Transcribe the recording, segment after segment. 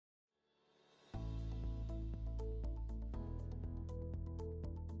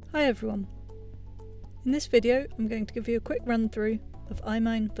Hi everyone. In this video I'm going to give you a quick run through of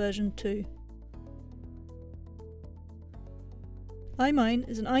EyeMine version 2. EyeMine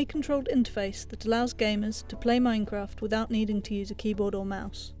is an eye-controlled interface that allows gamers to play Minecraft without needing to use a keyboard or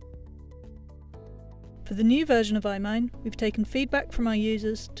mouse. For the new version of EyeMine, we've taken feedback from our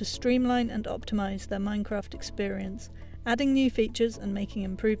users to streamline and optimise their Minecraft experience, adding new features and making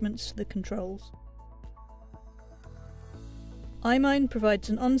improvements to the controls. EyeMine provides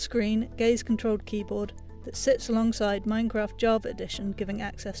an on-screen, gaze-controlled keyboard that sits alongside Minecraft Java Edition, giving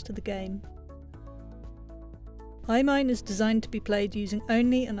access to the game. EyeMine is designed to be played using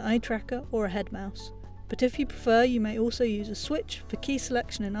only an eye tracker or a head mouse, but if you prefer you may also use a switch for key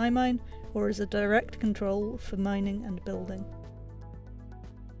selection in EyeMine or as a direct control for mining and building.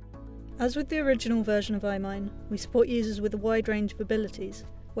 As with the original version of EyeMine, we support users with a wide range of abilities,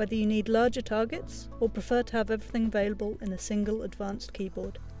 whether you need larger targets or prefer to have everything available in a single advanced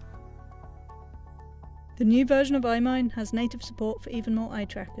keyboard. The new version of EyeMine has native support for even more eye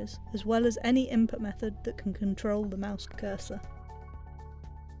trackers, as well as any input method that can control the mouse cursor.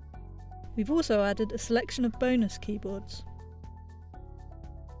 We've also added a selection of bonus keyboards.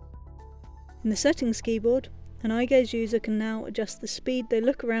 In the settings keyboard, an eye gaze user can now adjust the speed they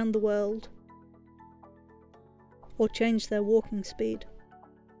look around the world, or change their walking speed.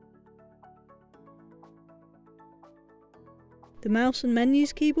 The mouse and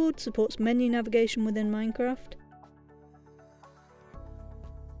menus keyboard supports menu navigation within Minecraft,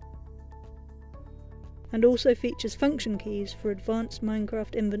 and also features function keys for advanced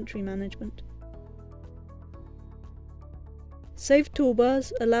Minecraft inventory management. Saved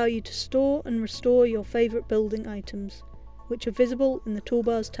toolbars allow you to store and restore your favourite building items, which are visible in the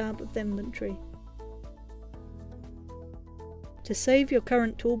Toolbars tab of the inventory. To save your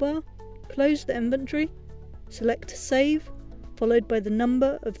current toolbar, close the inventory, select Save, followed by the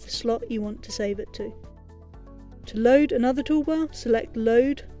number of the slot you want to save it to. To load another toolbar, select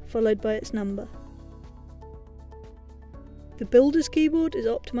Load, followed by its number. The Builder's keyboard is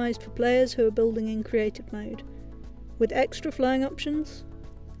optimised for players who are building in creative mode, with extra flying options,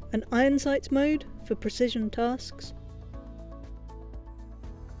 an Iron Sights mode for precision tasks,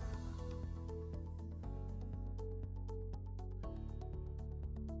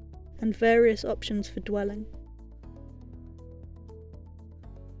 and various options for dwelling.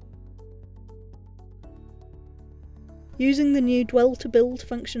 Using the new Dwell to Build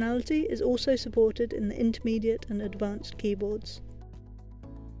functionality is also supported in the intermediate and advanced keyboards.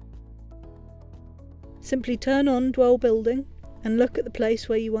 Simply turn on Dwell Building and look at the place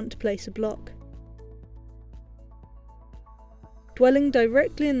where you want to place a block. Dwelling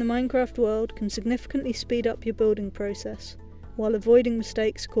directly in the Minecraft world can significantly speed up your building process, while avoiding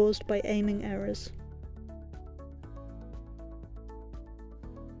mistakes caused by aiming errors.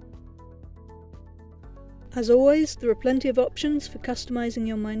 As always, there are plenty of options for customising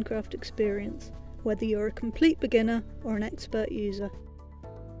your Minecraft experience, whether you're a complete beginner or an expert user.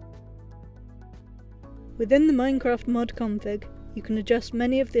 Within the Minecraft mod config, you can adjust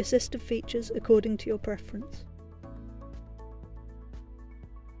many of the assistive features according to your preference.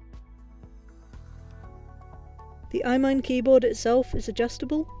 The EyeMine keyboard itself is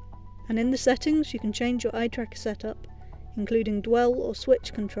adjustable, and in the settings you can change your eye tracker setup, including dwell or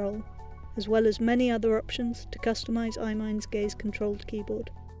switch control, as well as many other options to customise EyeMine's gaze-controlled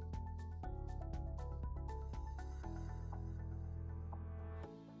keyboard.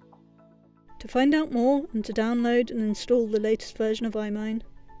 To find out more and to download and install the latest version of EyeMine,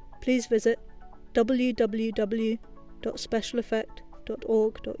 please visit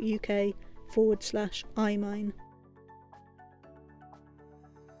www.specialeffect.org.uk/EyeMine.